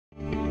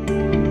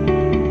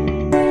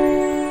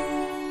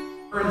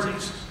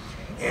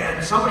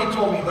somebody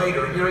told me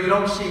later, you know, you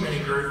don't see many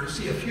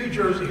Guernsey, you see a few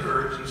Jersey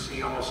herds, you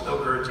see almost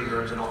no Guernsey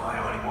herds in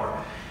Ohio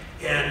anymore.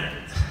 And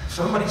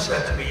somebody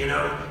said to me, you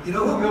know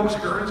who milks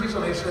Guernseys?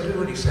 And I said, who?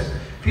 And he said,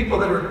 people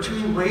that are too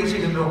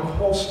lazy to milk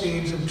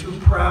Holsteins and too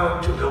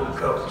proud to milk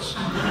goats.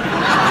 You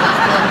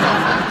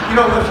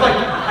know, it's like,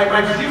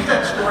 I've used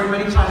that story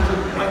many times,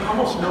 and like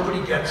almost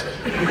nobody gets it.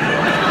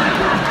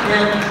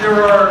 And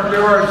there are,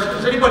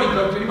 does anybody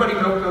milk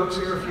goats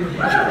here? A few of you,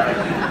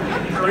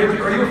 right? Are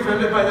you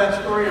offended by that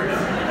story or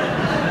not?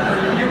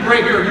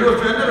 Right here, are you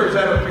offended or is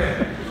that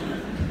okay?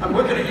 I'm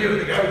looking at you,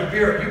 the guy with the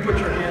beard. You put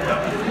your hand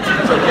up.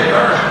 That's okay.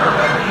 All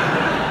right.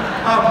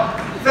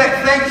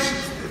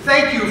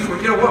 Thank you for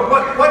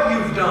what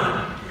you've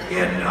done.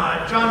 And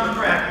John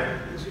McCracken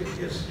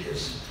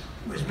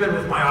has been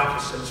with my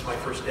office since my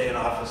first day in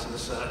office in the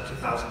Senate in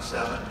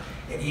 2007,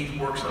 and he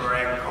works on our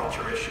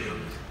agriculture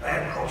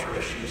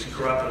issues. He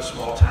grew up in a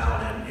small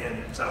town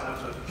in South,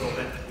 a little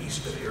bit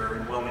east of here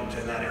in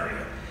Wilmington, that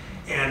area.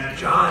 And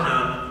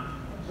John.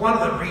 One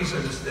of the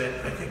reasons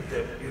that I think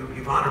that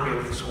you've honored me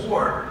with this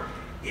award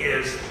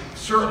is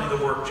certainly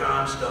the work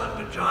John's done,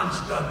 but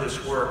John's done this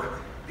work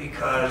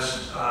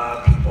because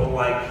people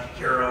like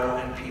Carol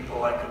and people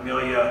like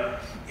Amelia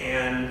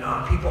and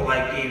people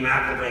like Dean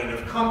McIlvain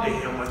have come to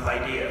him with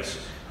ideas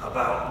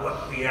about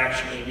what we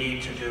actually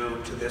need to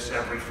do to this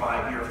every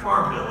 5-year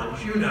farm bill. And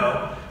you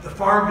know, the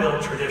farm bill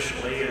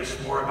traditionally is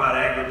more about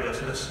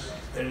agribusiness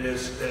than it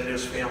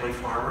is family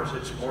farmers.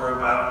 It's more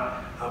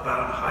about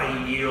high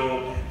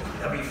yield,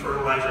 heavy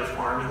fertilizer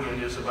farming than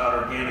it is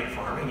about organic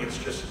farming. It's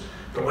just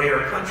the way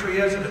our country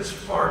is, and it's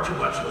far too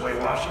much the way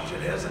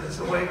Washington is, and it's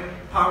the way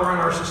power in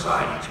our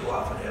society too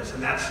often is.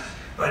 And that's,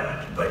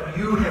 but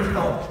you have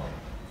helped.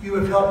 You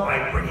have helped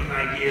by bringing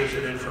ideas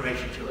and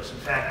information to us. In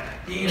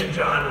fact, Dean and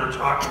John were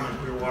talking as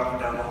we were walking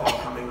down the hall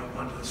coming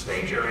onto the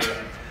stage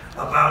area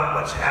about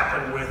what's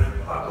happened with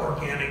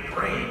organic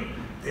grain.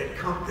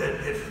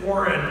 That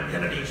foreign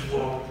entities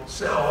will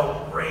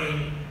sell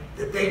grain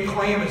that they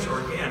claim is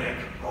organic,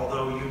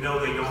 although you know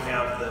they don't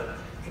have the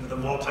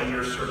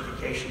multi-year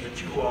certification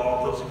that you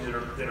all, those of you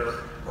that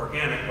are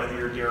organic, whether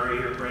you're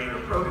dairy or grain or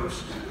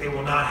produce, they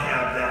will not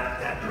have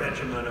that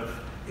regimen of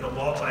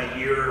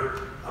multi-year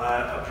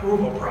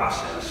approval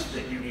process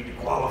that you need to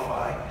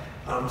qualify.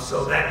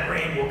 So that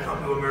grain will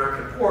come to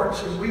American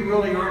ports, and we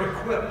really aren't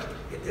equipped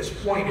at this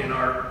point in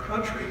our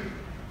country.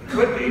 It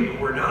could be,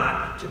 but we're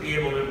not, to be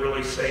able to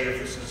really say if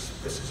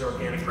this is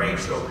organic grain.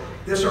 So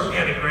this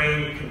organic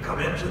grain can come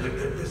into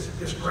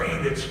this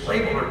grain that's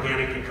labeled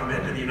organic can come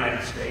into the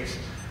United States,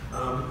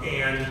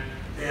 and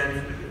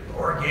then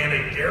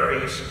organic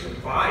dairies can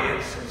buy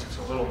it since it's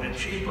a little bit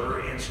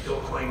cheaper and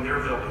still claim their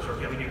milk is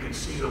organic. I mean, you can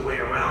see the way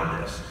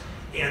around this.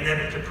 And then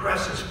it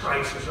depresses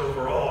prices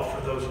overall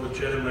for those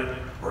legitimate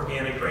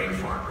organic grain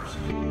farmers.